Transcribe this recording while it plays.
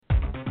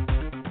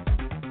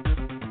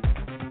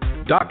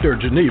Dr.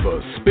 Geneva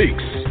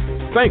Speaks.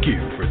 Thank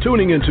you for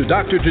tuning into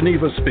Dr.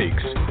 Geneva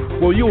Speaks,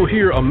 where you'll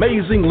hear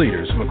amazing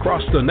leaders from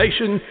across the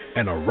nation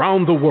and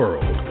around the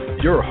world.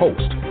 Your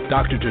host,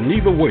 Dr.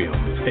 Geneva Williams,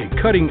 a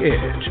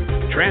cutting-edge,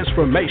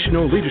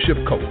 transformational leadership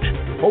coach,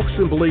 hopes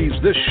and believes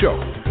this show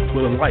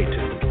will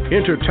enlighten,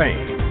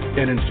 entertain,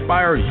 and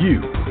inspire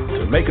you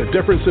to make a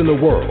difference in the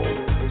world.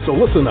 So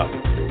listen up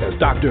as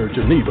Dr.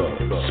 Geneva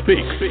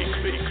speaks.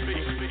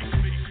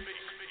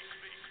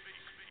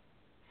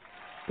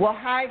 Well,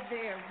 hi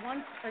there.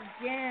 Once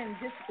again,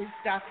 this is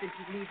Dr.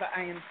 Geneva.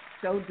 I am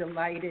so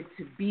delighted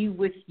to be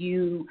with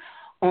you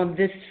on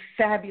this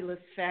fabulous,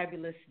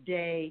 fabulous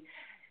day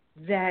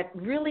that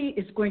really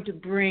is going to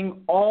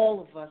bring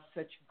all of us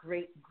such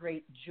great,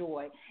 great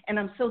joy. And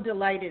I'm so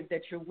delighted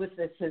that you're with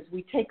us as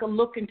we take a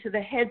look into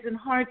the heads and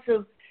hearts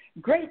of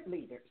great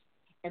leaders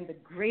and the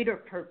greater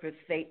purpose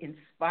they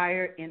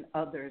inspire in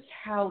others,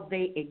 how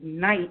they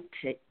ignite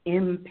to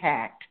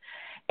impact.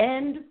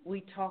 And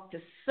we talk to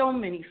so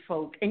many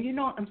folk. And, you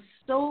know, I'm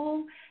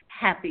so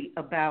happy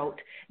about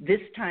this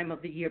time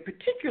of the year,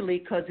 particularly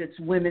because it's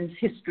Women's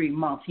History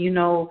Month. You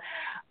know,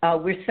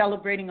 we're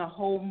celebrating a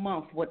whole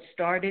month. What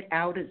started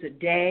out as a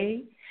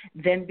day,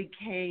 then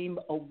became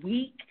a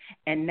week,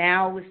 and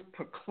now is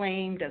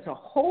proclaimed as a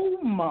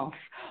whole month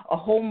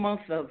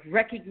of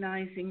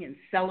recognizing and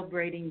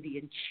celebrating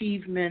the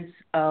achievements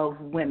of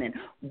women.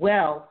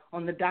 Well,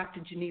 on the Dr.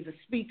 Geneva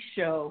Speaks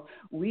show,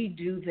 we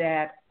do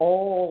that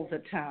all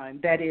the time.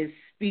 That is,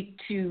 speak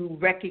to,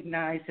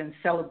 recognize, and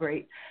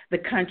celebrate the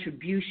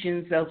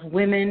contributions of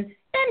women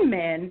and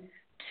men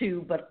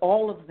too, but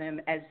all of them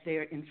as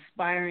they're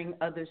inspiring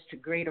others to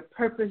greater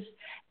purpose,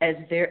 as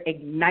they're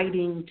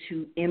igniting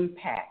to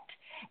impact.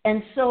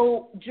 And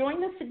so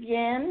join us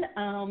again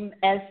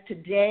as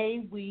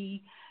today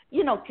we,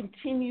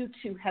 continue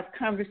to have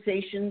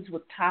conversations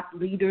with top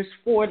leaders,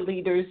 for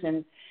leaders,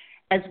 and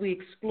as we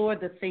explore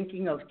the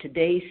thinking of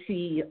today's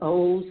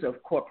CEOs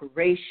of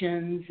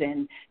corporations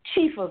and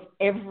chief of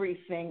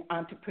everything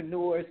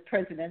entrepreneurs,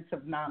 presidents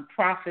of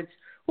nonprofits,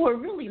 who are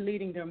really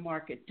leading their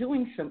market,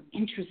 doing some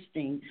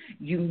interesting,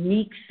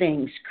 unique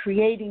things,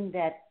 creating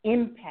that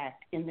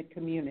impact in the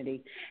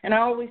community. And I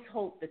always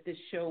hope that this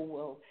show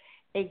will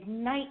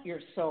ignite your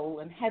soul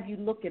and have you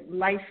look at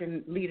life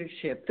and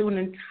leadership through an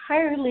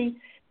entirely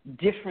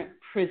different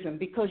prism,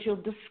 because you'll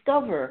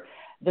discover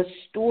the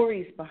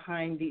stories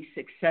behind these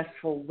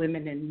successful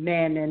women and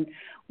men and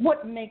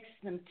what makes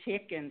them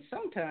tick and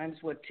sometimes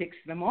what ticks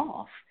them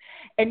off.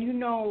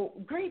 And,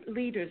 great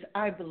leaders,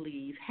 I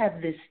believe,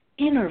 have this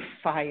inner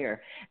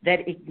fire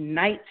that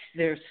ignites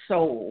their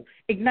soul,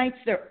 ignites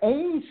their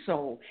own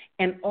soul,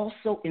 and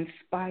also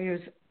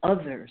inspires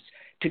others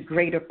to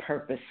greater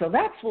purpose. So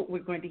that's what we're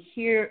going to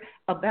hear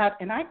about,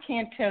 and I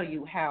can't tell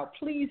you how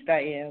pleased I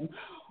am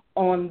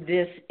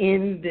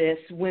in this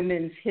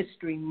Women's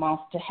History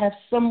Month to have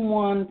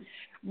someone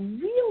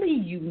really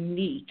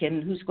unique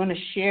and who's going to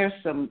share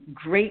some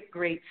great,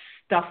 great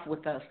stuff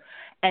with us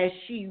as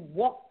she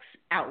walks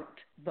out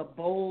the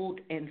bold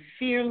and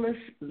fearless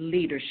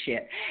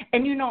leadership.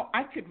 And,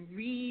 I could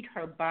read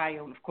her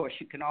bio, and of course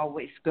you can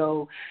always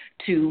go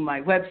to my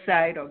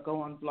website or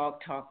go on Blog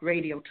Talk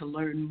Radio to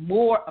learn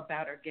more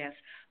about our guest.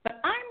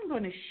 But I'm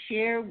going to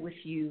share with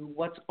you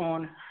what's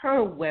on her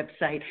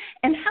website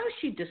and how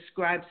she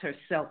describes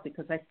herself,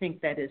 because I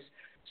think that is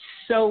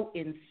so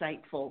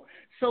insightful.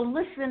 So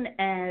listen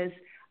as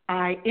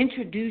I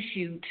introduce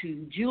you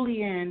to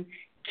JULIAN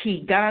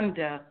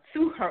KIGANDA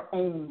through her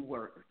own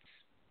words.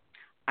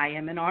 I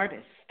am an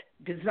artist,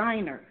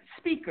 designer,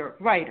 speaker,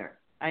 writer.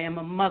 I am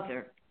a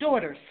mother,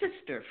 daughter,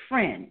 sister,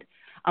 friend.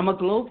 I'm a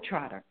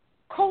globetrotter,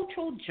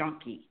 cultural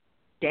junkie,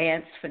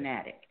 dance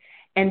fanatic,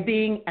 and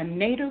being a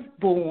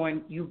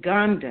native-born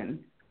Ugandan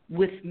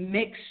with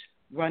mixed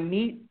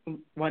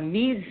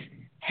Rwanese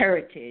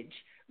heritage,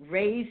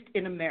 raised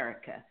in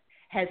America,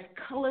 has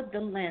colored the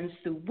lens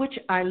through which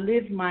I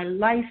live my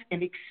life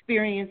and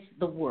experience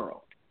the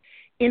world.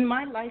 In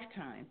my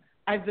lifetime,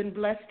 I've been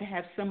blessed to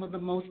have some of the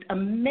most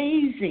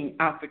amazing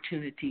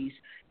opportunities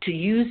to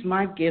use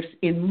my gifts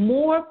in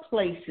more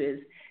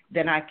places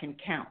than I can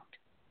count.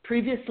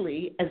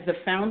 Previously, as the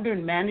founder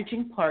and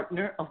managing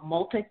partner of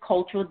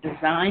multicultural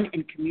design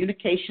and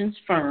communications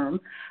firm,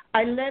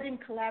 I led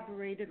and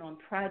collaborated on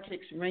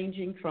projects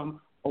ranging from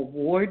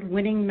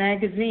award-winning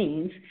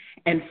magazines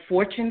and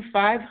Fortune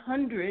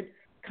 500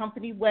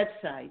 company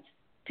websites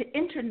to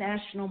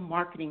international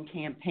marketing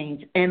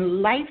campaigns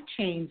and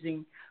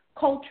life-changing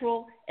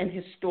cultural and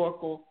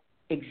historical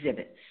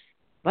exhibits.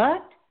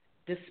 But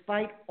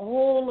despite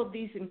all of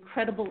these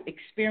incredible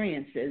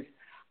experiences,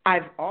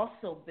 I've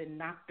also been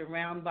knocked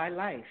around by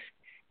life,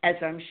 as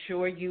I'm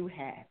sure you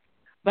have.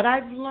 But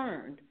I've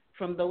learned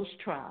from those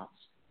trials,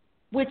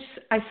 which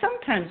I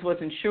sometimes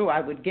wasn't sure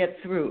I would get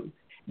through,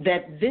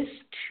 that this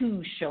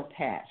too shall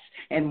pass.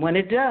 And when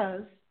it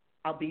does,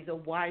 I'll be the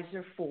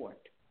wiser for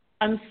it.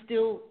 I'm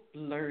still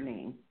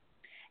learning.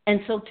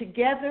 And so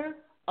together,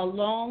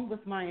 along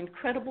with my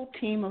incredible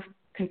team of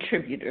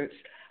contributors,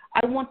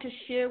 I want to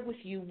share with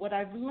you what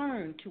I've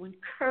learned to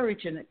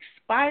encourage and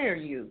inspire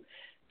you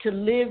to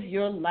live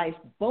your life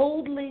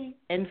boldly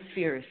and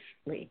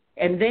fearlessly.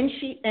 And then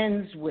she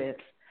ends with,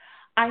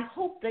 I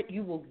hope that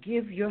you will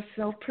give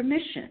yourself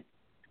permission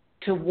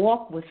to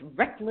walk with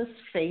reckless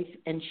faith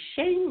and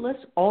shameless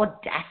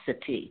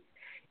audacity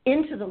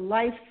into the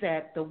life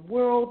that the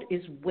world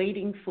is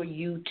waiting for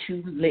you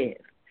to live,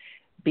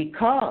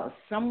 because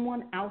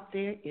someone out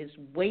there is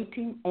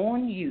waiting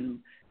on you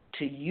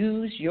to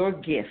use your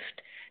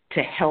gift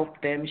to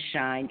help them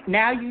shine.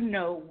 Now you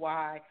know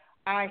why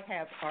I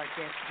have our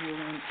guest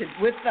Julian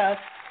with us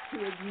to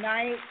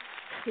ignite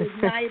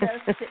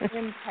us to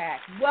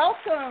impact.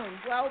 Welcome.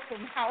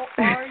 How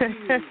are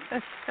you?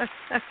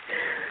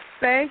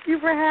 Thank you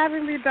for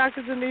having me,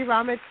 Dr. Geneva.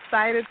 I'm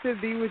excited to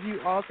be with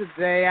you all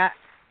today.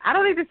 I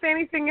don't need to say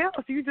anything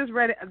else. You just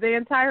read the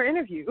entire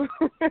interview.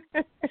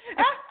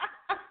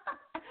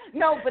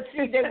 No, but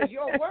see, they was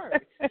your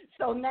words.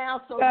 So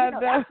that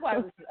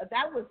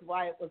was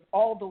why it was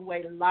all the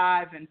way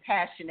live and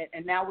passionate.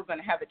 And now we're going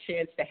to have a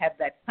chance to have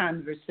that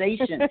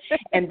conversation,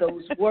 and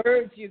those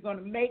words you're going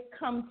to make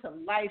come to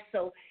life.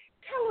 So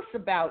tell us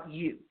about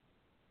you.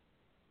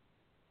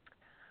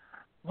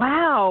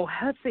 Wow.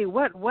 Let's see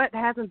what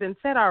hasn't been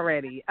said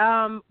already.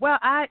 Well,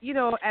 at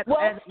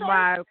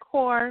my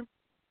core.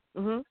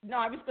 Mm-hmm. No,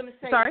 I was going to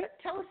say. Sorry?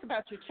 Tell us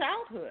about your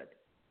childhood.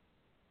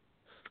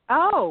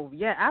 Oh,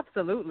 yeah,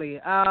 absolutely.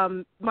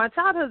 My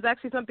childhood is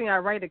actually something I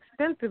write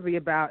extensively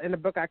about in a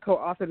book I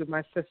co-authored with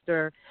my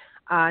sister.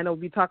 I know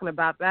we'll be talking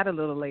about that a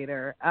little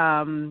later.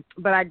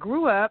 But I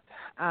grew up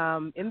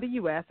in the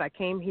U.S. I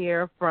came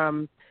here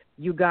from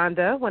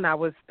Uganda when I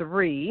was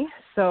 3,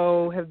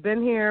 so have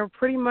been here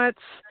pretty much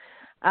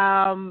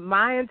most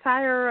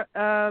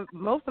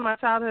of my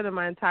childhood and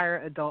my entire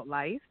adult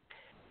life,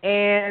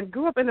 and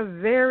grew up in a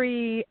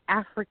very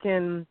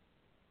African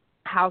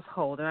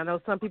household. And I know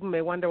some people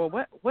may wonder,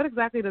 well, what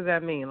exactly does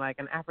that mean, like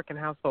an African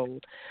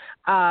household?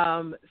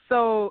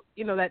 So,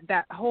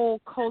 that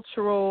whole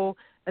cultural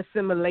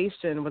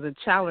assimilation was a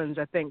challenge,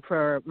 I think,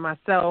 for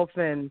myself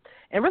and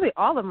really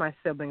all of my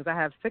siblings. I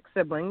have 6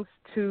 siblings,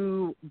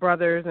 2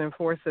 brothers and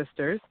 4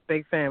 sisters,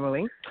 big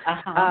family.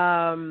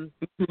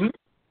 Mm-hmm.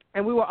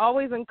 And we were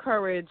always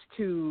encouraged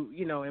to,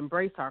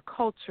 embrace our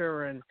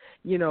culture and,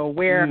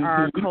 wear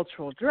our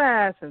cultural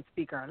dress and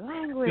speak our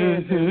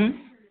language.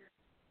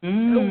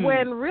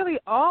 When really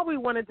all we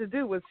wanted to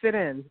do was fit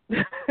in.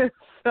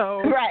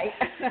 So right.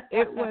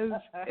 it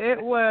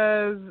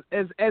was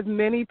as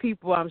many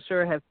people I'm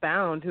sure have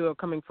found who are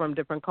coming from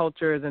different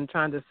cultures and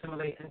trying to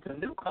assimilate into a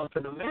new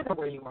culture, no matter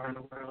where you are in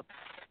the world.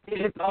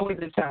 It's always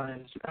a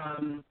challenge.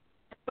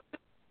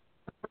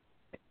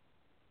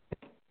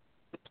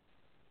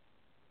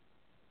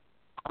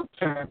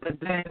 Culture, but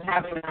then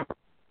having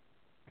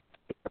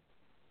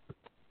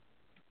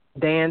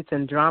dance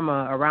and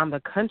drama around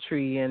the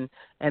country and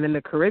in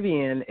the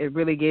Caribbean, it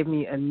really gave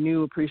me a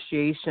new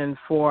appreciation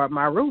for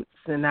my roots,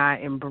 and I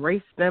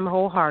embrace them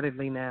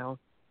wholeheartedly now.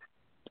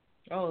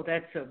 Oh,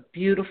 that's a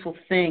beautiful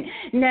thing.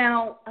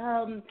 Now,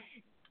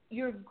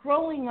 you're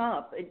growing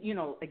up,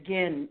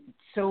 again,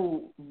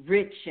 so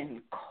rich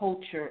in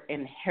culture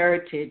and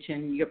heritage,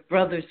 and your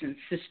brothers and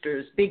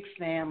sisters, big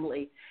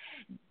family.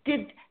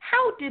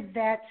 How did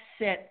that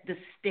set the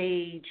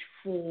stage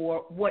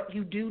for what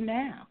you do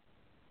now?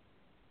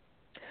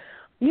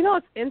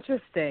 It's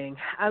interesting.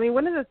 I mean,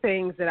 one of the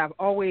things that I've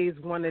always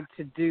wanted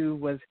to do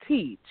was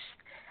teach.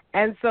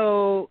 And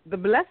so the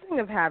blessing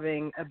of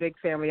having a big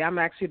family, I'm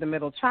actually the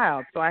middle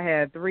child. So I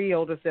had 3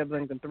 older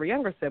siblings and 3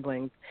 younger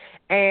siblings.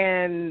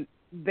 And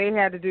they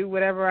had to do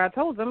whatever I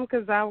told them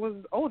because I was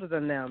older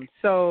than them.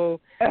 So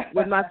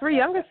with my 3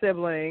 younger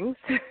siblings,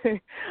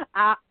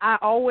 I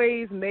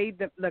always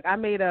made I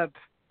made up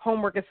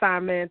homework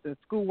assignments and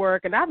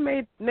schoolwork, and I'd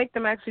make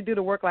them actually do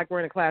the work like we're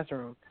in a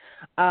classroom.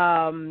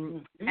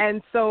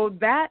 And so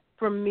that,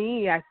 for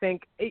me, I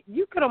think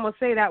you could almost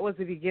say that was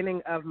the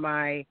beginning of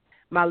my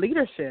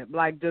leadership,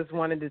 like just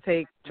wanting to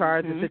take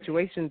charge of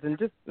situations and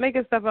just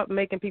making stuff up and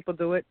making people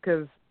do it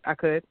because I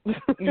could.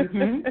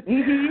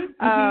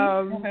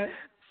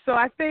 So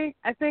I think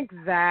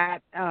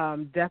that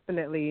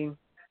definitely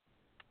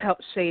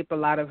helped shape a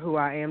lot of who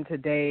I am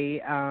today.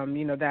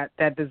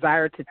 That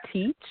desire to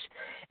teach,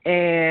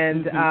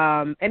 and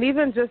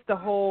even just the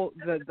whole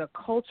the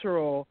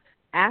cultural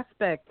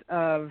aspect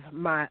of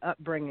my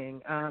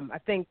upbringing. I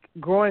think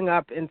growing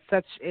up in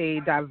such a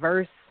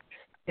diverse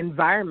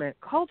environment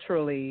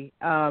culturally,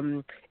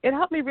 it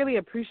helped me really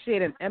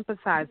appreciate and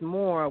empathize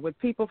more with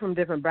people from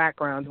different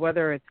backgrounds,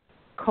 whether it's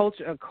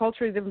a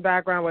culturally different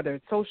background, whether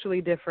it's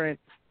socially different,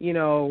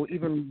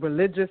 even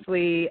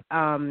religiously.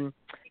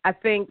 I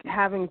think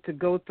having to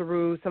go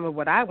through some of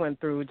what I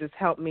went through just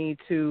helped me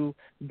to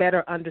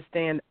better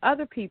understand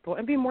other people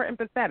and be more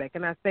empathetic,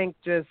 and I think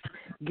just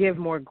give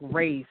more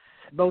grace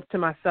both to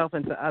myself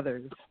and to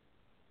others.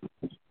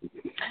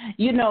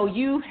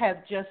 You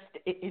have just,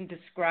 in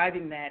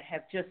describing that,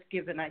 have just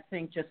given, I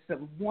think, just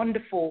some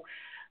wonderful,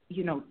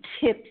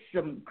 tips,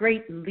 some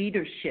great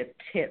leadership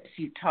tips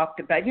you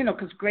talked about,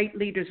 because great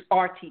leaders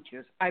are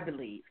teachers, I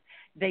believe.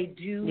 They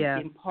do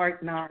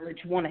impart knowledge,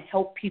 want to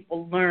help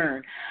people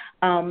learn.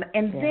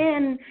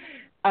 Then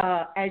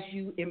as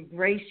you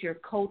embrace your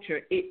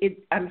culture,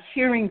 I'm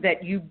hearing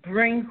that you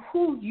bring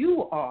who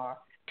you are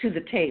to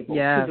the table,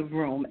 to the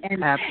room.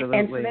 Absolutely.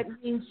 And so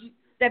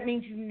that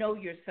means you know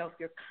yourself,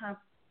 you're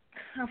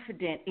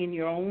confident in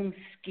your own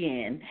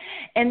skin.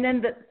 And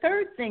then the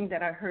third thing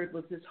that I heard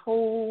was this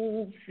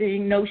whole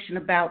notion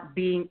about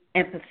being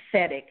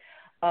empathetic,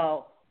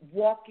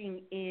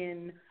 walking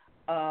in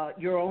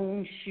your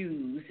own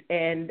shoes,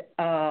 and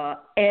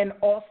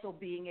also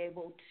being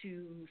able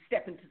to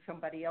step into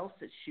somebody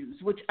else's shoes,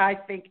 which I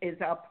think is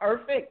a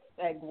perfect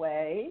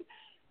segue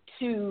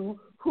to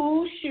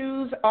whose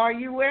shoes are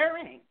you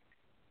wearing?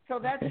 So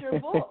that's your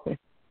book.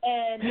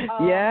 And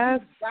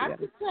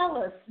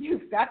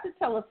you've got to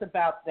tell us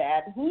about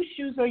that. Whose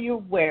shoes are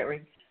you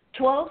wearing?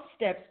 12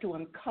 steps to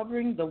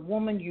uncovering the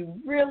woman you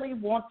really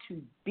want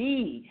to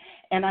be.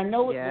 And I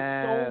know it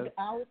was sold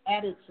out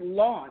at its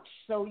launch,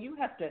 so you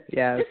have to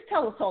just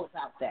tell us all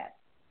about that.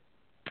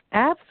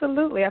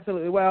 Absolutely.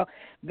 Well,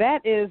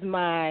 that's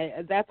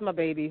my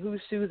baby.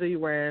 Whose shoes are you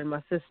wearing?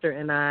 My sister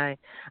and I.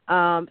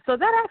 So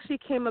that actually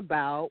came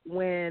about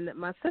when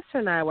my sister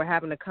and I were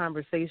having a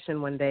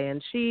conversation one day,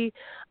 and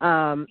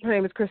her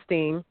name is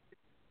Christine,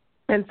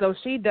 and so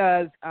she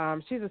does.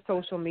 She's a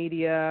social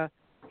media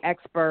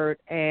expert,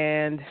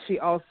 and she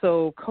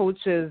also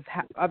coaches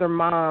other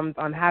moms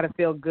on how to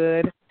feel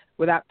good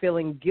without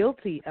feeling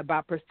guilty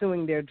about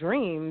pursuing their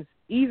dreams,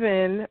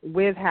 even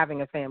with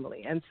having a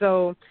family. And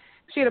so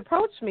she had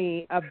approached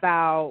me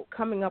about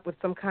coming up with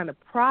some kind of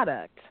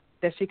product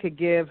that she could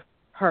give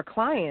her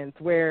clients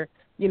where,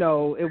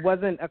 it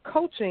wasn't a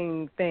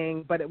coaching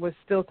thing, but it was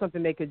still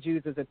something they could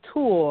use as a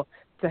tool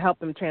to help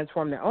them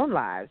transform their own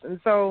lives. And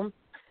so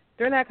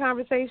during that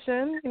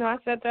conversation, I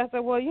said,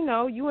 well,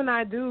 you and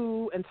I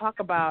do and talk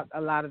about a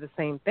lot of the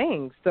same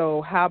things.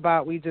 So how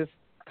about we just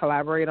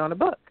collaborate on a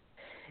book?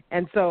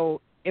 And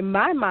so in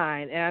my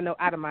mind, and I know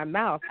out of my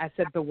mouth, I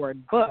said the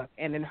word book.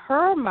 And in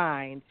her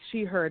mind,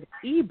 she heard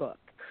ebook.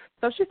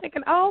 So she's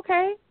thinking, oh,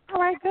 okay,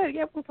 all right, good.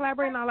 Yeah, we can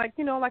collaborate on like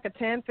a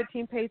 10,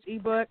 15-page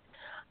ebook.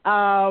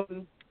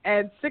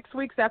 And 6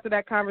 weeks after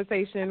that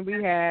conversation,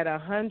 we had a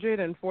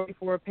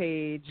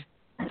 144-page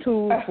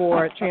tool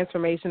for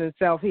transformation and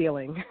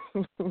self-healing.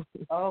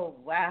 Oh,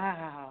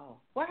 wow.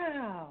 What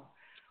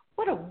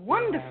a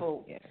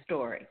wonderful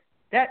story.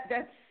 That's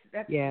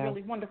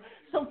really wonderful.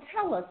 So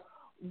tell us,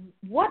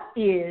 what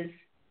is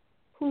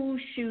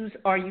Whose Shoes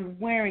Are You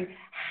Wearing?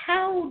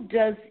 How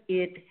does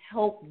it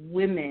help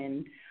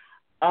women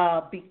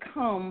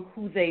become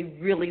who they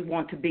really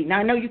want to be? Now,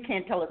 I know you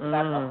can't tell us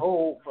about the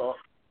whole book,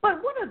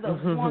 but what are the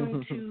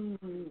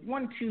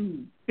one,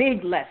 two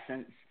big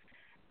lessons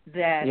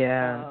that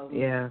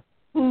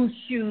whose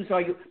shoes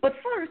are you? But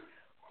first,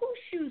 whose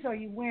shoes are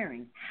you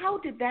wearing? How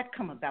did that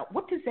come about?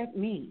 What does that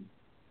mean?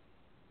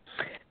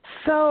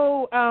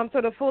 So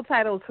the full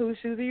title is Whose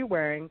Shoes Are You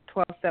Wearing?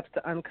 12 Steps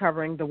to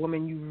Uncovering the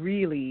Woman You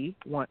Really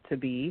Want to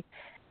Be.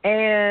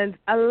 And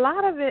a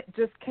lot of it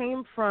just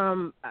came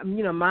from,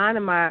 mine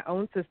and my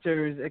own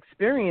sister's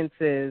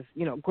experiences,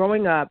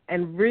 growing up,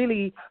 and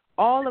really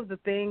all of the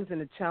things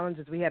and the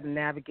challenges we had to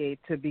navigate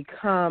to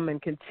become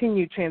and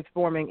continue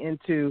transforming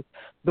into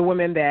the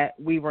women that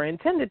we were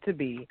intended to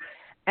be.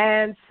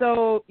 And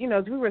so,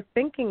 as we were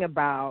thinking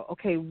about,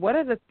 okay, what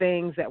are the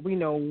things that we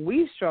know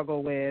we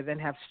struggle with and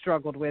have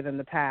struggled with in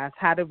the past?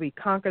 How did we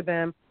conquer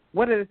them?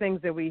 What are the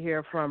things that we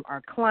hear from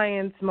our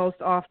clients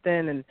most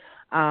often? And,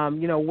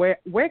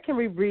 where can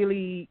we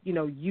really,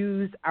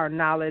 use our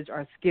knowledge,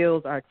 our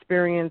skills, our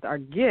experience, our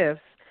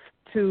gifts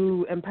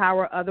to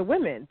empower other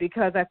women?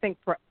 Because I think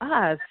for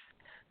us,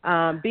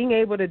 being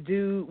able to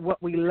do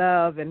what we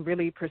love and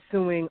really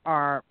pursuing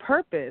our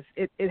purpose,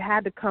 it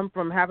had to come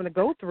from having to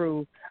go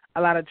through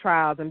a lot of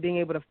trials and being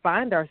able to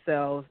find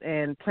ourselves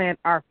and plant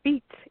our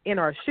feet in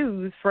our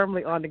shoes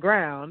firmly on the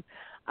ground.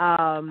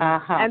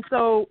 And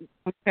so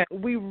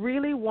we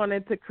really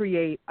wanted to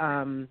create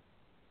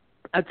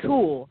a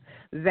tool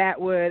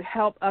that would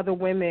help other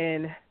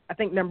women. I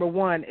think, number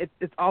one,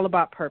 it's all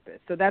about purpose.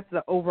 So that's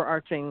the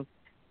overarching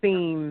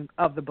theme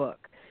of the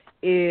book,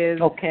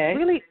 is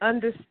really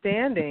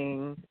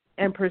understanding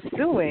and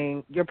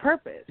pursuing your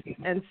purpose.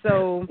 And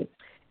so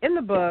in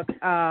the book,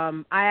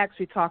 I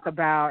actually talk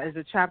about, there's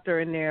a chapter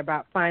in there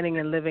about finding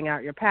and living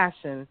out your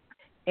passion.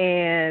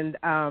 And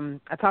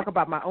I talk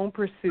about my own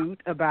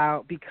pursuit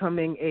about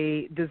becoming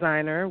a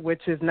designer,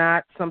 which is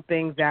not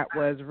something that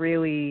was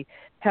really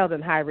held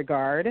in high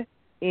regard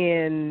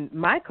in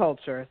my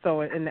culture.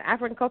 So in the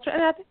African culture,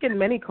 and I think in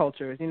many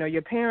cultures,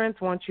 your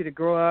parents want you to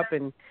grow up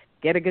and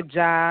get a good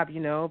job,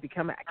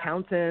 become an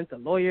accountant, a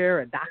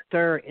lawyer, a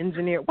doctor,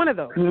 engineer, one of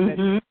those,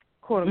 that's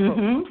quote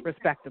unquote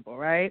respectable,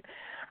 right?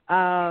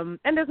 And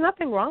there's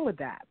nothing wrong with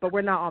that, but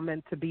we're not all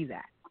meant to be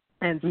that.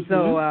 And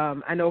so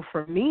I know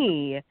for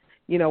me,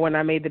 when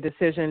I made the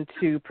decision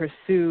to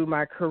pursue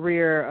my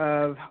career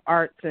of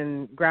arts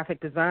and graphic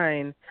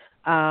design,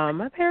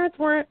 my parents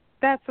weren't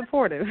that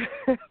supportive.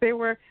 They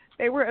were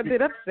a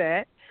bit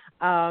upset.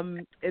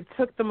 It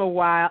took them a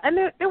while, and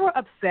they were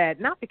upset,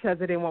 not because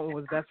they didn't want what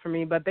was best for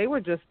me, but they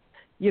were just,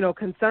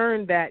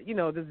 concerned that,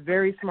 this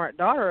very smart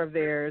daughter of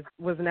theirs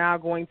was now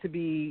going to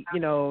be,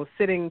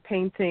 sitting,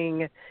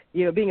 painting,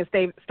 being a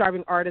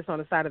starving artist on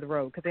the side of the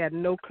road, because they had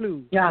no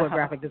clue what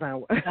graphic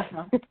design was.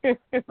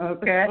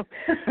 Okay.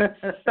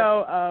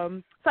 So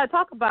I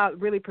talk about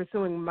really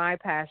pursuing my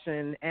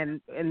passion and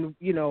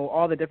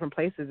all the different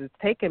places it's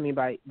taken me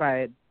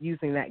by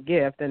using that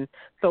gift. And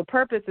so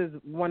purpose is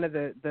one of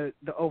the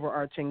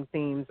overarching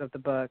themes of the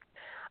book.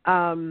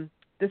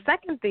 The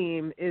second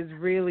theme is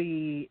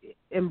really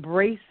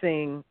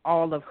embracing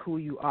all of who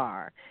you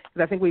are.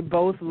 Because I think we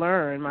both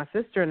learned, my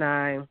sister and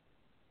I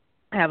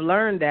have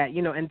learned that,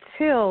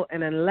 until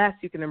and unless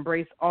you can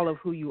embrace all of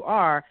who you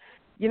are,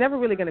 you're never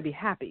really going to be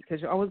happy,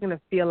 because you're always going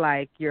to feel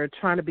like you're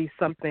trying to be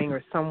something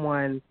or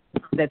someone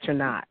that you're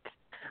not.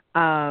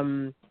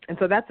 And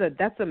so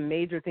that's a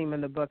major theme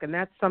in the book, and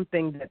that's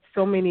something that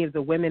so many of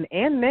the women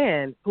and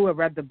men who have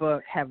read the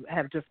book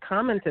have just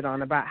commented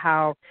on, about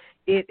how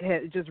it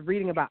has, just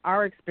reading about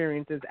our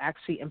experiences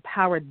actually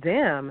empowered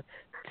them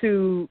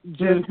to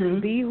just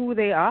be who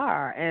they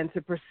are and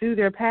to pursue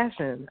their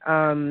passion.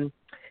 And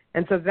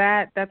so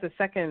that's a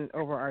second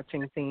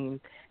overarching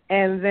theme.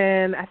 And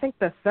then I think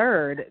the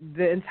third,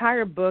 the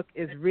entire book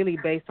is really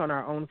based on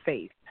our own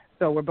faith.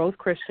 So we're both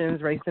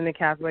Christians, raised in a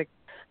Catholic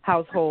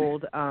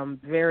household,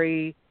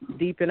 very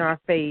deep in our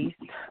faith.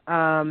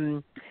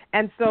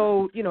 And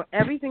so,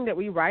 everything that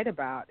we write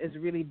about is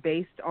really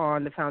based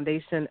on the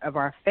foundation of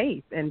our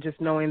faith, and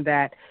just knowing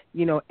that,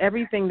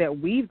 everything that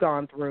we've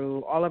gone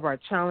through, all of our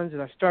challenges,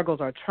 our struggles,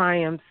 our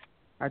triumphs,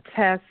 our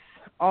tests,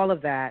 all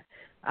of that,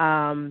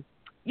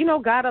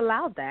 God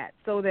allowed that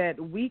so that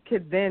we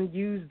could then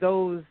use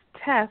those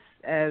tests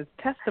as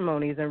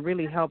testimonies and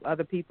really help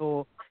other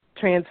people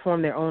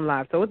transform their own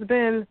lives. So it's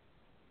been,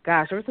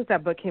 ever since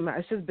that book came out,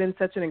 it's just been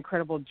such an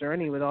incredible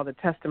journey with all the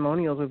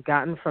testimonials we've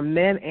gotten from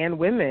men and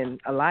women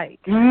alike.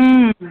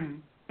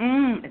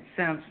 It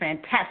sounds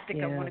fantastic.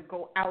 Yeah. I want to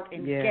go out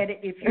and get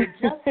it. If you're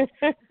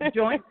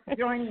just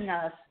joining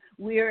us,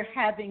 we're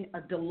having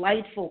a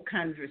delightful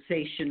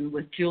conversation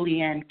with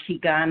JULIAN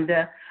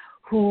KIGANDA,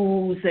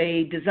 who's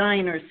a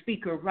designer,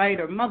 speaker,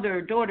 writer, mother,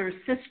 daughter,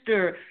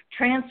 sister,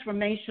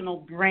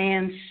 transformational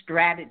brand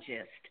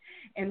strategist.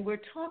 And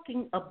we're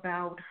talking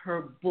about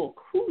her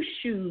book, Whose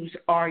Shoes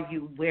Are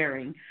You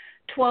Wearing?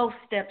 12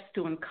 Steps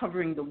to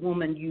Uncovering the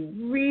Woman You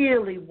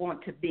Really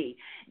Want to Be.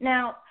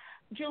 Now,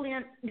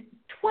 JULIAN,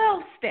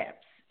 12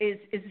 steps.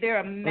 Is there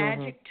a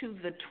magic to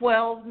the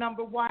 12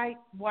 number? Why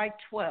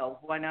 12?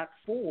 Why not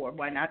 4?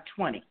 Why not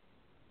 20?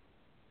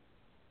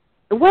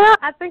 Well,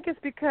 I think it's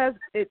because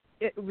it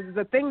was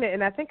the thing that,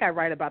 and I think I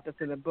write about this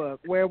in the book,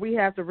 where we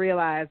have to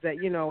realize that,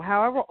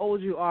 however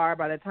old you are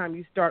by the time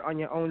you start on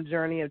your own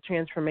journey of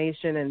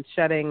transformation and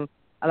shedding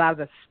a lot of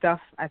the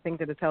stuff, I think,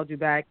 that has held you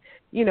back,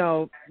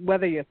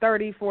 whether you're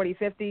 30, 40,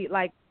 50,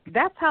 like,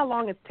 that's how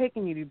long it's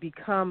taken you to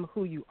become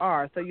who you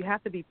are. So you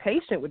have to be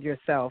patient with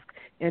yourself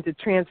into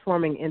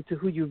transforming into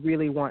who you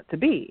really want to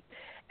be.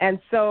 And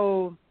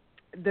so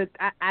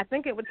I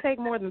think it would take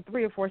more than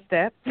 3 or 4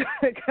 steps,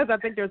 because I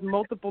think there's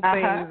multiple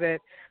things that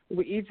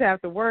we each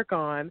have to work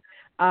on.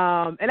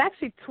 And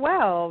actually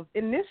 12,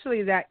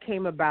 initially that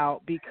came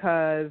about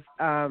because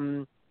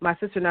my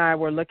sister and I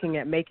were looking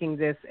at making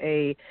this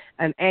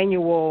an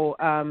annual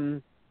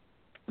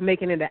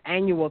making it an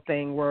annual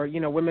thing where,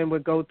 women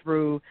would go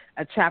through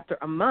a chapter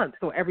a month.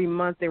 So every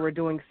month they were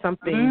doing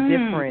something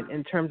different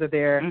in terms of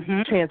their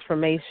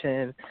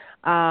transformation.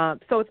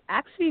 So it's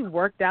actually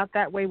worked out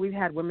that way. We've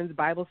had women's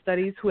Bible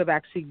studies who have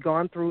actually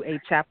gone through a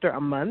chapter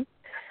a month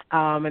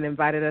and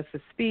invited us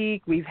to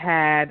speak. We've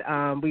had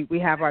we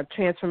have our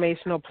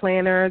transformational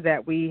planner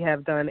that we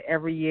have done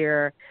every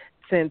year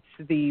since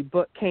the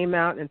book came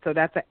out, and so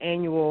that's an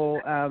annual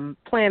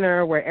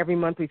planner where every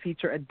month we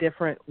feature a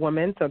different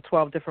woman, so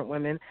 12 different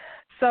women.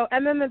 So,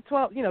 and then the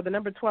 12, the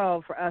number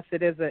 12 for us,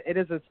 it is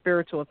a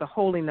spiritual, it's a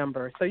holy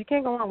number, so you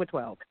can't go wrong with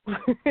 12.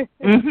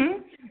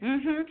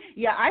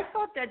 Yeah, I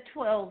thought that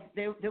 12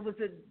 there was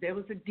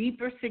a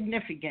deeper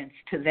significance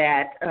to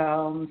that.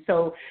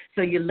 So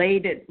you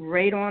laid it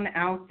right on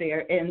out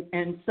there,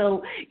 and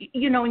so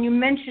and you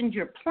mentioned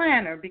your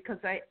planner, because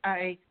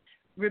I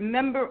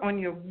remember on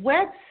your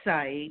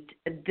website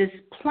this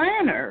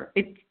planner.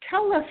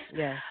 Tell us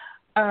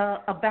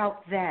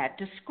about that.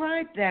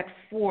 Describe that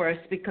for us,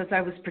 because I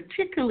was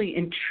particularly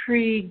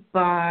intrigued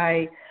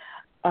by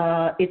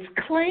its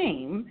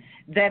claim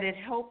that it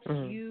helps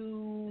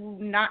you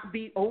not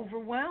be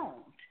overwhelmed.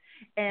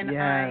 And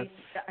I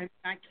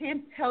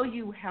can't tell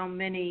you how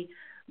many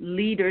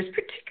leaders,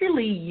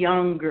 particularly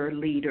younger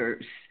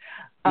leaders,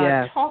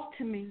 talk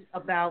to me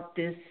about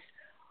this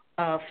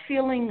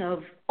feeling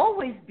of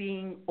always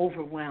being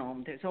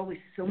overwhelmed. There's always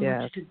so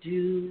much to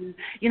do.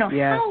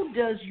 How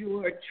does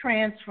your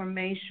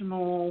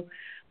transformational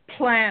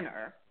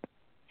planner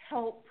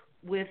help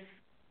with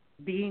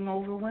being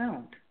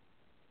overwhelmed?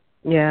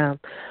 Yeah.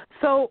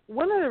 So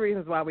one of the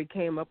reasons why we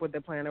came up with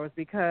the planner was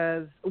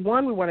because,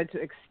 one, we wanted to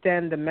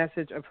extend the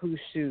message of Whose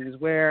Shoes,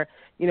 where,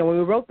 when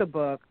we wrote the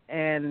book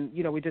and,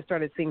 we just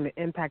started seeing the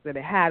impact that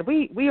it had,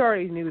 we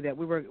already knew that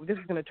this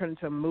was going to turn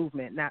into a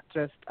movement, not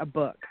just a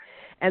book.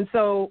 And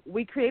so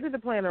we created the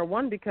planner,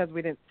 one, because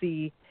we didn't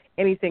see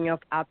anything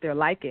else out there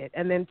like it,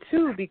 and then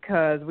two,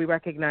 because we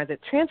recognize that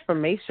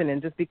transformation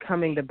and just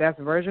becoming the best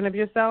version of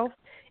yourself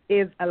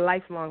is a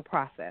lifelong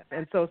process.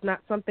 And so it's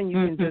not something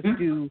you can just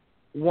do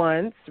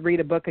once, read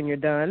a book and you're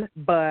done,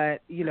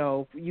 but,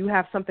 you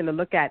have something to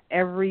look at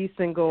every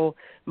single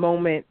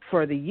moment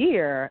for the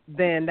year,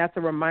 then that's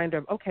a reminder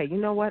of, okay, you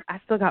know what, I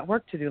still got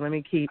work to do. Let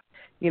me keep,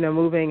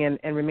 moving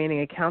and remaining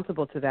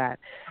accountable to that.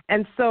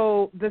 And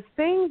so the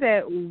thing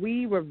that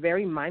we were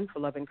very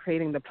mindful of in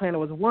creating the planner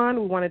was, one,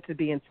 we wanted to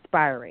be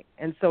inspiring.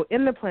 And so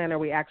in the planner,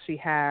 we actually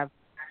have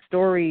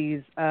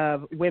stories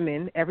of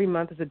women. Every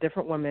month is a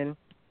different women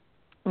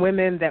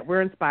that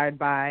we're inspired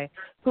by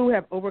who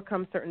have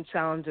overcome certain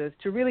challenges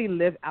to really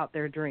live out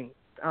their dreams.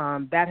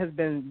 That has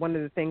been one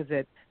of the things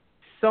that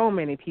so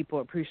many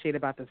people appreciate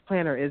about this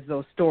planner is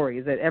those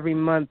stories, that every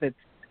month it's,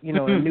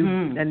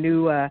 a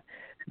new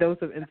dose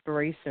of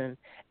inspiration.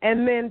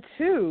 And then,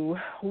 two,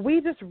 we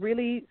just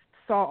really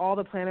saw a lot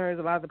of the planners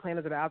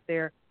that are out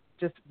there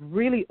just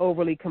really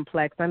overly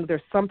complex. I know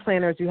there's some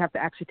planners you have to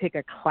actually take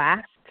a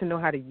class to know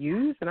how to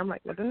use, and I'm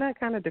like, well, doesn't that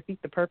kind of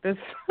defeat the purpose?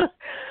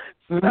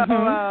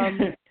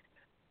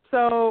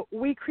 So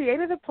we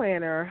created a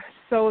planner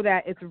so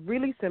that it's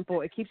really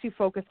simple. It keeps you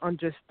focused on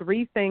just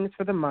 3 things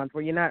for the month,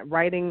 where you're not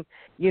writing,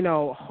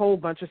 a whole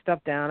bunch of stuff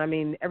down. I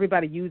mean,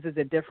 everybody uses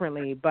it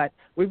differently, but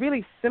we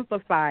really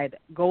simplified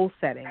goal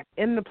setting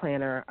in the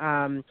planner.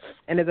 And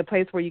there's a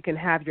place where you can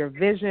have your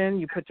vision.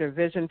 You put your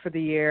vision for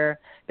the year.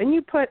 Then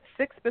you put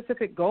 6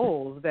 specific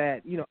goals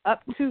that,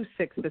 up to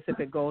 6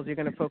 specific goals you're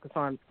going to focus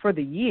on for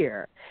the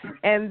year.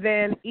 And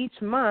then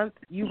each month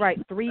you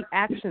write 3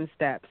 action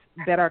steps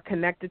that are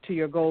connected to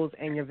your goals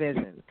and your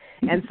vision.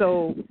 And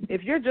so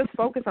if you're just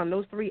focused on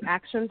those 3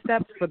 action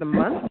steps for the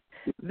month,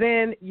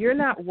 then you're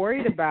not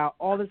worried about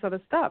all this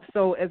other stuff.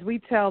 So as we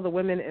tell the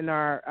women in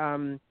our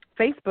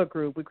Facebook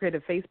group, we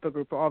created a Facebook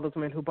group for all those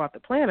women who bought the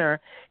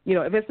planner,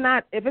 if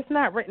it's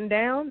not written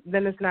down,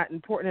 then it's not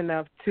important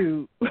enough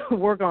to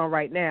work on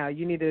right now.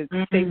 You need to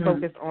stay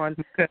focused on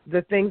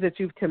the things that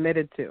you've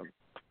committed to.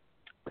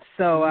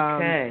 So,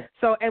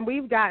 and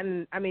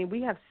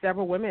we have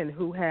several women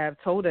who have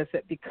told us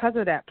that because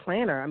of that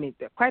planner,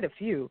 quite a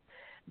few,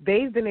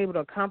 they've been able to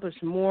accomplish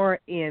more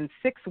in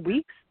 6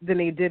 weeks than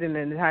they did in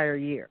an entire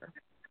year.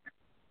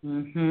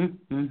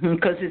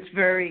 Because it's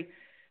very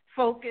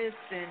focused,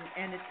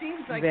 and it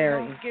seems like you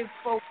don't give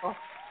folks a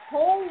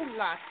whole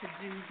lot to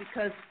do,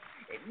 because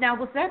now,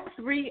 was that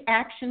 3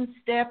 action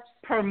steps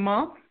per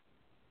month?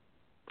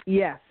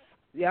 Yes.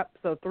 Yep.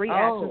 So 3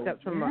 action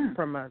steps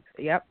per month.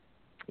 Yep.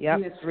 Yep,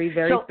 yes. 3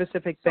 very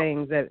specific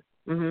things that.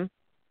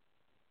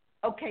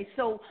 Okay,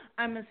 so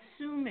I'm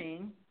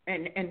assuming,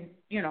 and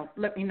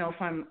let me know if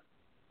I'm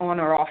on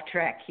or off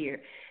track here,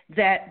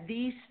 that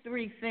these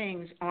 3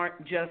 things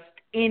aren't just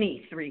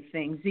any 3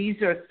 things.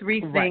 These are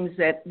 3 things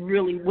that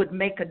really would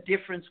make a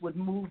difference, would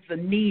move the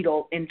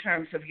needle in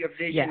terms of your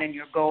vision and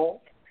your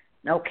goal.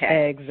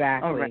 Okay.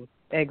 Exactly. All right.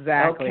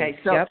 Exactly. Okay.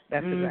 So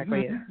that's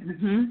exactly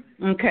it.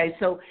 Okay,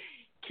 so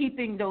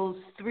keeping those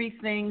 3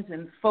 things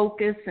in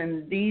focus,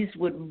 and these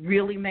would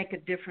really make a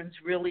difference,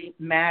 really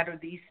matter.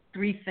 These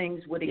 3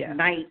 things would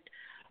ignite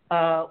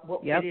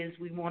what it is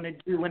we want to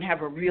do and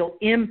have a real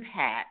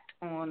impact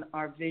on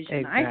our vision.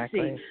 Exactly.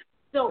 I see.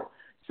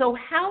 So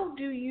how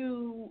do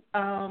you?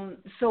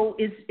 So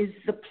is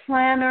the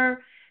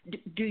planner?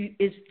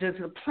 Does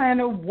the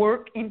planner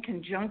work in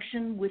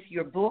conjunction with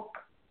your book?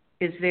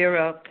 Is there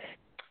a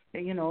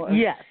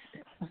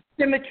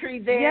symmetry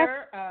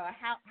there? Yes.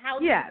 How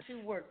do the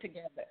 2 work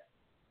together?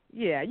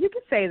 Yeah, you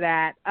could say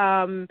that.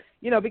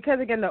 Because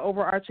again, the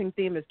overarching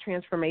theme is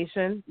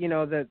transformation.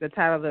 The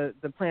title of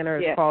the planner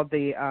is called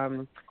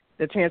the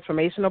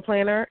Transformational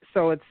Planner,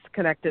 so it's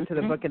connected to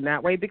the book in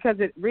that way, because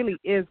it really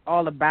is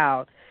all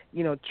about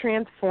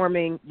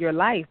transforming your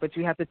life. But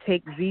you have to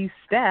take these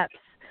steps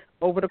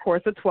over the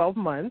course of 12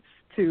 months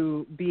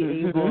to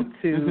be able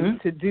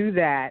to do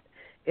that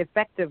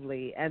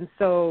effectively. And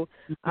so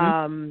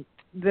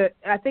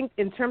I think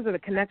in terms of the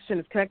connection,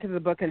 it's connected to the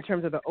book in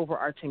terms of the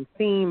overarching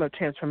theme of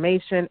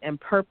transformation and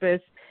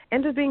purpose,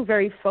 and just being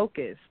very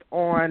focused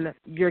on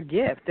your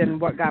gift and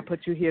what God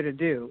put you here to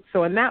do.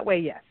 So in that way,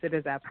 yes, it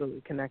is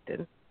absolutely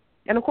connected.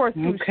 And of course,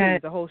 shoes,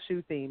 the whole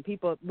shoe theme.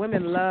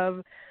 Women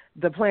love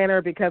the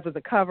planner because of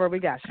the cover. We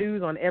got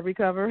shoes on every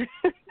cover.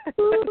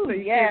 So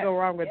you can't go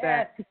wrong with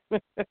that.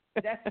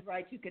 That's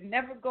right. You can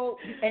never go,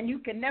 and you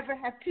can never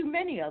have too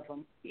many of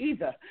them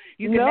either.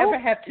 You can never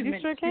have too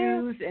many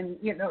shoes, and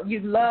you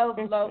love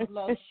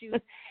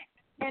shoes.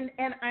 And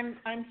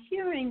I'm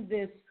hearing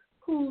this.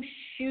 Whose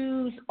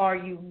shoes are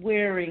you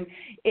wearing?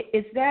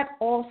 Is that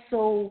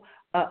also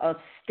a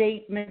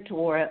statement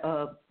or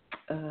a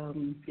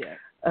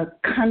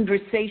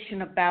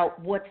conversation about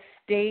what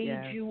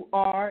stage you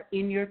are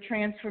in your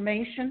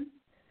transformation?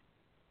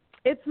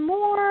 It's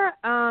more,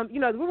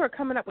 we were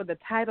coming up with the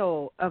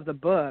title of the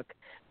book.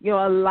 A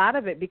lot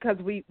of it, because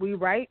we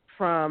write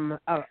from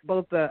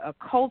both a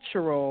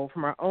cultural,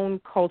 from our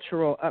own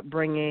cultural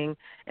upbringing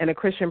and a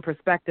Christian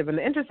perspective. And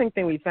the interesting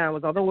thing we found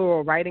was, although we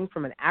were writing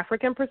from an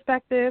African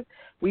perspective,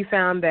 we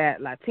found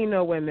that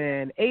Latino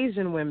women,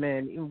 Asian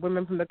women,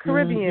 women from the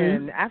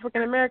Caribbean,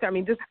 African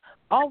American, just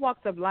all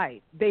walks of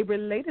life, they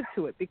related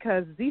to it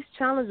because these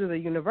challenges are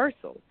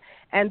universal.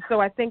 And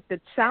so I think the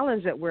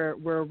challenge that we're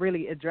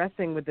really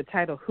addressing with the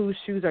title, Whose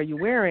Shoes Are You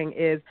Wearing,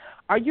 is,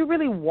 are you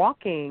really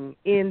walking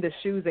in the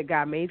shoes that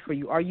God made for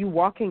you? Are you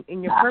walking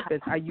in your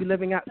purpose? Are you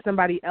living out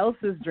somebody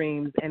else's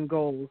dreams and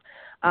goals?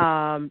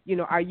 Are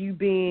you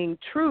being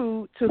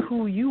true to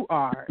who you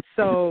are?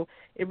 So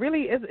it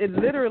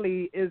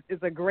literally is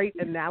a great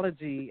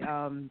analogy,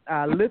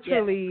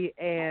 literally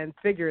and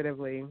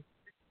figuratively.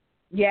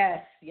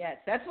 Yes.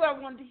 That's what I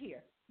wanted to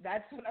hear.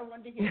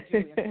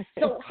 Julian.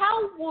 So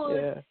how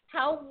would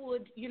I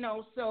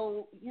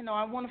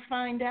want to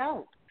find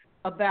out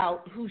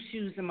about whose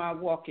shoes am I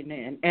walking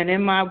in, and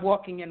am I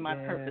walking in my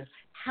purpose?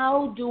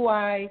 How do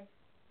I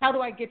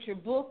get your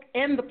book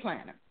and the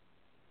planner?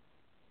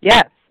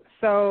 Yes.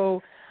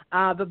 So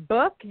the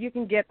book you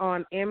can get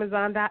on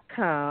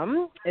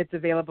Amazon.com. It's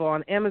available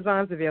on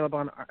Amazon. It's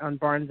available on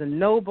Barnes &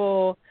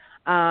 Noble.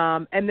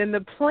 And then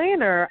the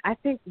planner, I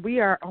think we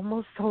are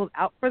almost sold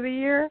out for the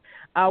year.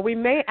 We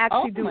may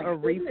actually do a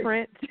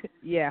reprint.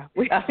 Yeah.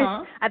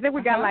 I think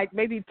we got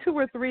maybe 2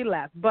 or 3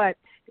 left. But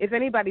if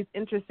anybody's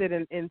interested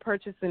in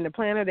purchasing the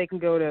planner, they can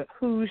go to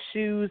Whose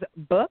Shoes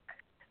Book.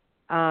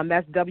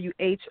 That's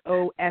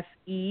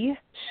WHOSE,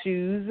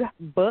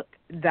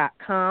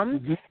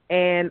 shoesbook.com.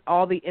 And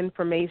all the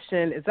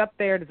information is up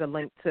there. There's a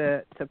link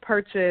to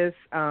purchase.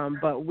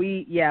 But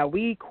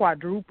we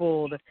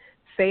quadrupled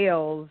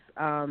sales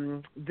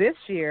this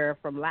year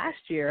from last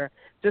year,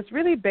 just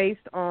really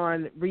based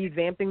on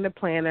revamping the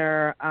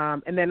planner.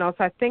 And then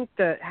also I think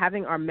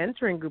having our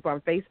mentoring group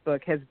on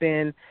Facebook has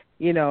been,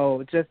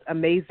 just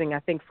amazing,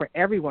 I think, for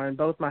everyone,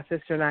 both my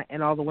sister and I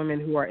and all the women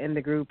who are in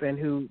the group and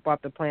who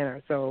bought the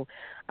planner. So,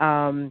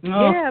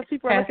 if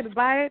people are looking to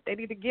buy it, they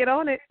need to get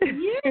on it.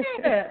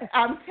 Yeah,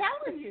 I'm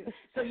telling you.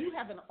 So you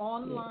have an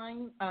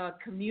online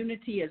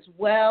community as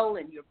well,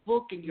 and your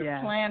book and your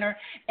planner.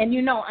 And,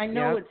 I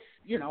know it's,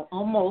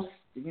 almost,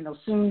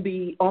 soon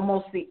be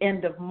almost the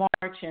end of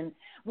March. And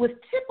with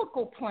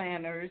typical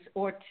planners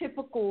or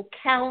typical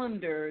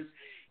calendars,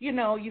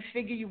 you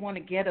figure you want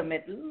to get them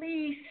at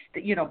least,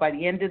 by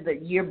the end of the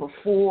year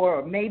before,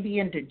 or maybe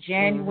into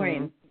January,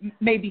 and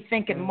maybe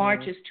thinking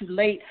March is too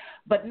late.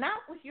 But not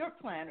with your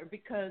planner,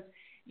 because,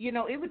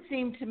 it would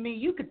seem to me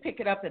you could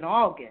pick it up in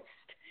August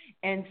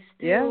and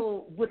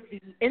still with the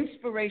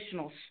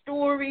inspirational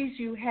stories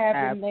you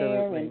have in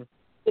there, and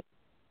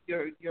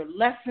your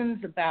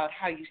lessons about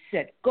how you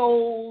set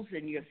goals,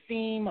 and your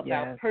theme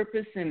about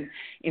purpose and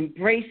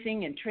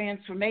embracing and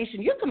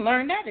transformation. You can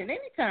learn that at any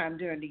time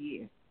during the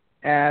year.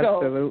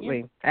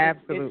 Absolutely. So,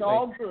 Absolutely. It's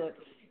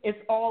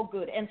all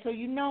good. And so,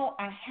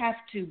 I have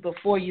to,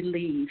 before you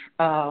leave,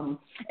 and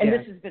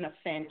this has been a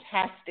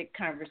fantastic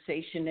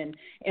conversation, and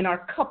in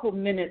our couple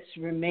minutes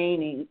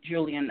remaining,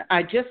 Julian,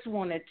 I just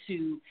wanted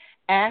to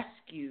ask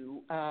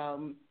you,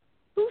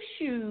 whose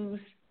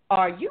shoes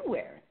are you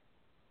wearing?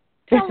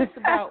 Tell us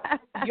about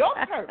your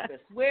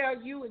purpose. Where are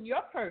you in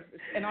your purpose?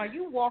 And are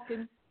you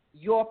walking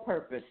your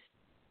purpose?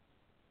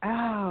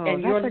 Oh,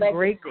 that's a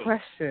great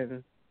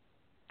question.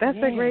 That's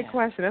a great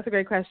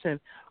question.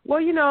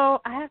 Well,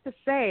 I have to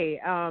say,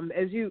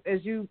 as you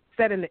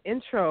said in the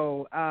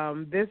intro,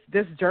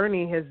 this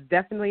journey has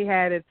definitely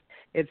had its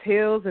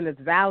hills and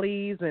its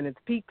valleys and its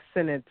peaks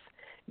and its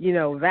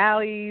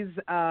valleys.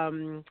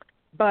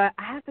 But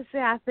I have to say,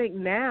 I think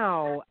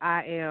now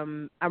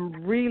I'm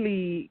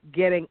really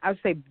getting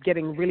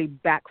really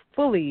back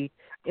fully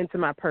into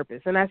my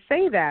purpose. And I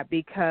say that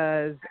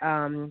because,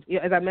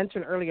 as I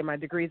mentioned earlier, my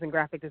degree's in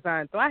graphic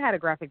design. So I had a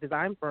graphic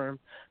design firm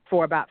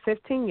for about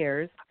 15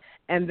 years,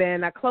 and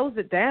then I closed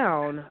it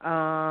down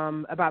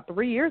about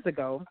 3 years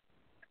ago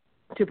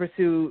to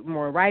pursue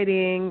more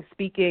writing,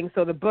 speaking.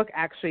 So the book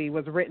actually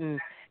was written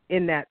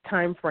in that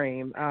time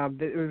frame.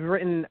 It was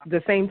written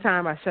the same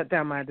time I shut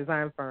down my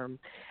design firm.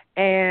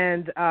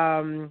 And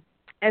so,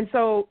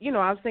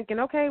 I was thinking,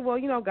 okay, well,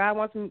 God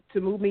wants to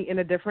move me in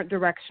a different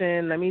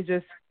direction. Let me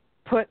just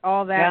put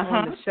all that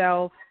on the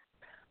shelf.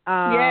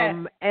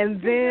 And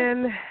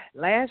then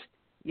last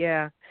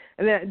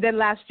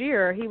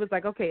year, he was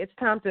like, okay, it's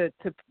time to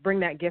bring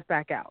that gift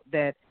back out,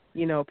 that,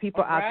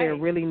 people out there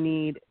really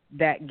need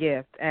that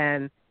gift.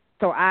 And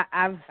so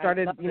I've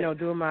started,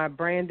 doing my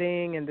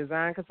branding and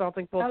design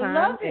consulting full time.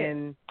 I love it.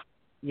 And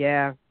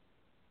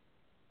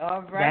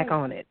all right. back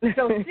on it.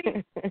 So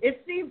see,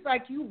 it seems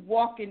like you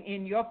walking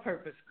in your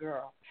purpose,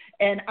 girl.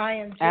 And I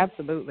am just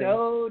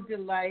so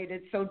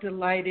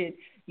delighted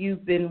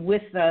you've been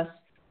with us.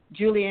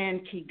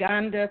 JULIAN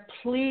KIGANDA,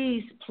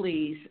 please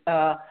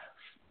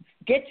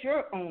get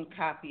your own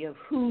copy of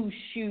Whose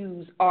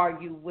Shoes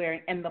Are You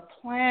Wearing, and the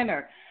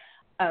planner.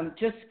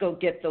 just go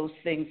get those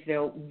things.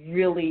 They'll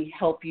really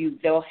help you.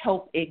 They'll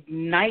help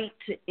ignite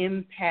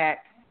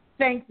impact.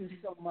 Thank you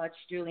so much,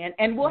 Julian.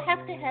 And we'll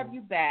have to have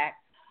you back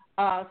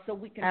so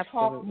we can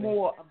talk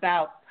more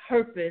about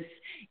purpose,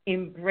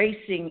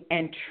 embracing,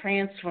 and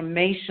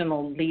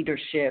transformational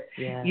leadership.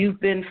 Yeah.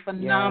 You've been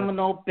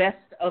phenomenal. Best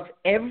of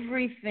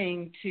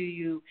everything to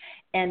you.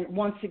 And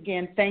once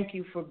again, thank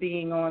you for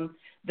being on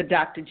the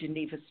Dr.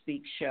 Geneva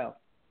Speaks show.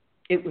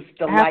 It was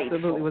delightful.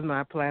 Absolutely, it was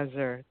my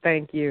pleasure.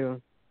 Thank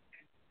you.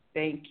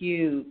 Thank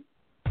you.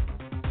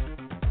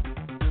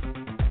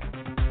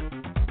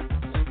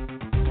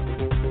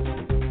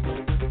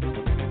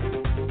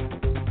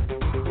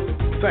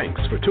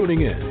 Thanks for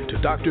tuning in to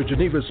Dr.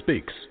 Geneva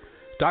Speaks.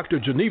 Dr.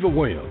 Geneva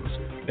Williams,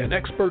 an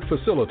expert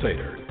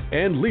facilitator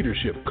and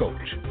leadership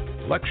coach,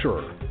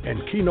 lecturer,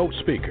 and keynote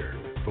speaker.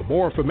 For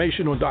more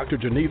information on Dr.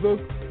 Geneva,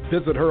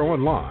 visit her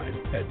online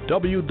at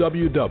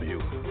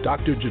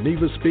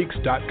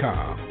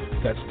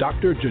www.drgenevaspeaks.com. That's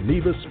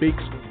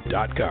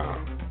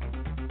drgenevaspeaks.com.